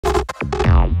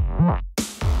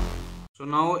So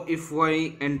now if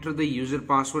I enter the user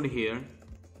password here,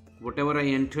 whatever I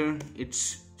enter,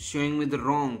 it's showing me the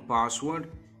wrong password.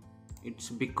 It's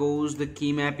because the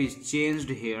Keymap is changed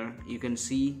here. You can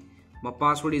see my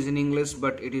password is in English,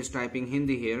 but it is typing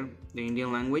Hindi here, the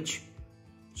Indian language.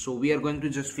 So we are going to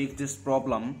just fix this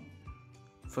problem.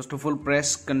 First of all,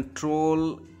 press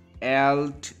Ctrl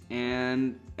Alt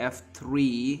and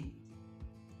F3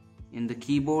 in the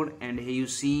keyboard, and here you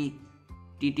see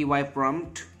TTY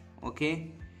prompt.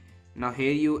 Okay, now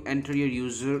here you enter your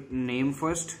user name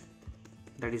first,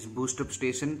 that is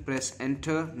BoostUpStation. Press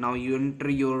enter. Now you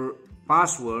enter your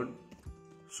password.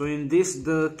 So in this,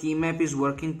 the Keymap is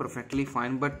working perfectly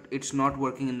fine, but it's not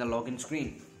working in the login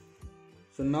screen.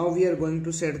 So now we are going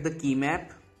to set the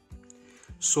Keymap.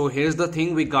 So here's the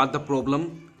thing, we got the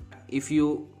problem. If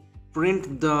you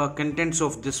print the contents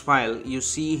of this file, you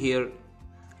see here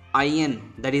IN,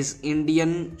 that is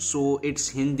Indian, so it's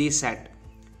Hindi set.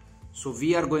 So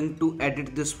we are going to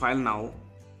edit this file now.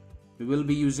 We will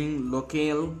be using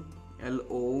locale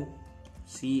LOCALE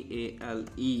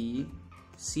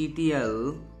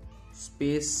CTL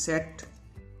space set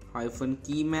hyphen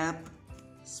keymap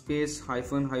space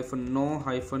hyphen no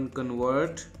hyphen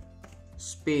convert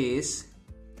space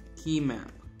keymap.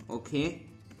 Okay,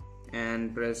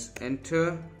 and press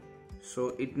enter.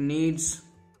 So it needs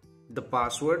the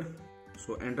password,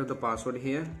 so enter the password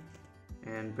here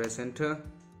and press enter.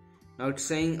 Now it's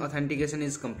saying authentication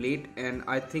is complete, and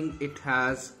I think it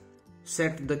has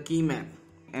set the Keymap,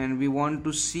 and we want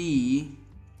to see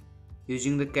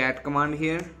using the cat command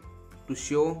here to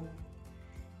show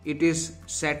it is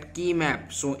set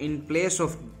Keymap. So in place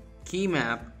of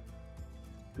Keymap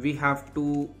we have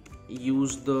to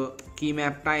use the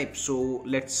Keymap type, so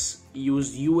let's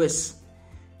use US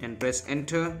and press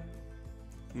enter.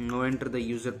 Now enter the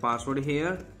user password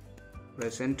here,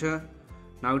 press enter.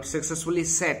 Now it's successfully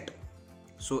set.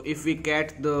 So if we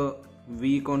cat the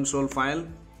vconsole file,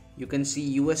 you can see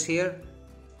US here.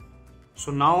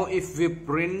 So now if we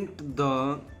print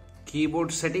the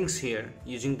keyboard settings here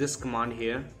using this command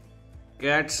here,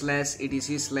 cat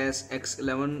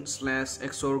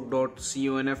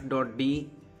 /etc/x11/xorg.conf.d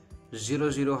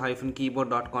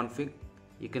 00-keyboard.config,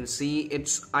 you can see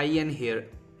it's IN here,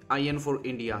 IN for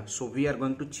India. So we are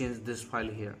going to change this file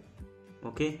here.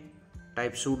 Okay,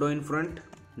 type sudo in front,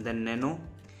 then nano,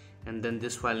 and then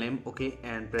this file name. Okay,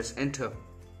 and press enter.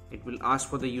 It will ask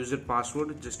for the user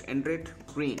password, just enter it.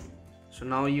 Green. So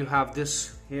now you have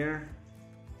this here.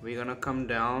 We're gonna come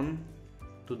down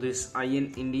to this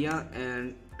IN India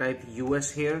and type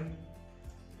US here.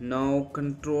 Now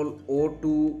Control O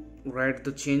to write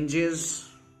the changes,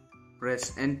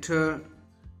 press enter.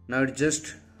 Now it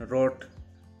just wrote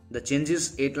the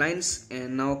changes, 8 lines,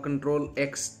 and now Control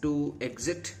X to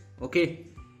exit. Okay,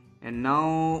 and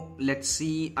now let's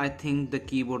see. I think the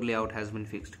keyboard layout has been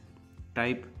fixed.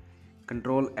 Type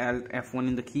Control Alt F1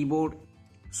 in the keyboard.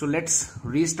 So let's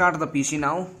restart the PC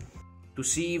now to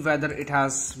see whether it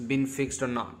has been fixed or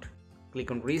not.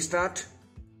 Click on restart,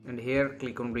 and here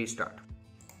click on restart.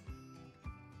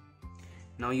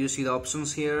 Now you see the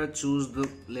options here. Choose the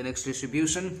Linux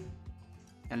distribution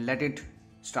and let it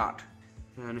start.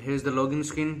 And here's the login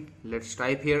screen. Let's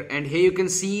type here, and here you can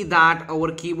see that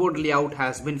our keyboard layout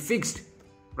has been fixed,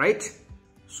 right?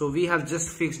 So we have just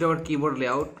fixed our keyboard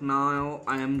layout. Now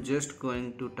I am just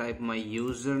going to type my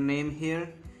username here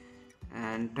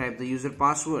and type the user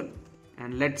password,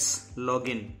 and let's log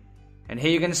in. And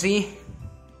here you can see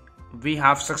we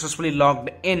have successfully logged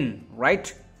in,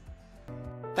 right?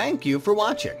 Thank you for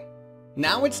watching.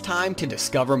 Now it's time to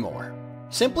discover more.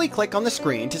 Simply click on the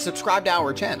screen to subscribe to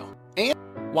our channel and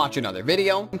watch another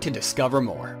video to discover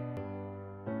more.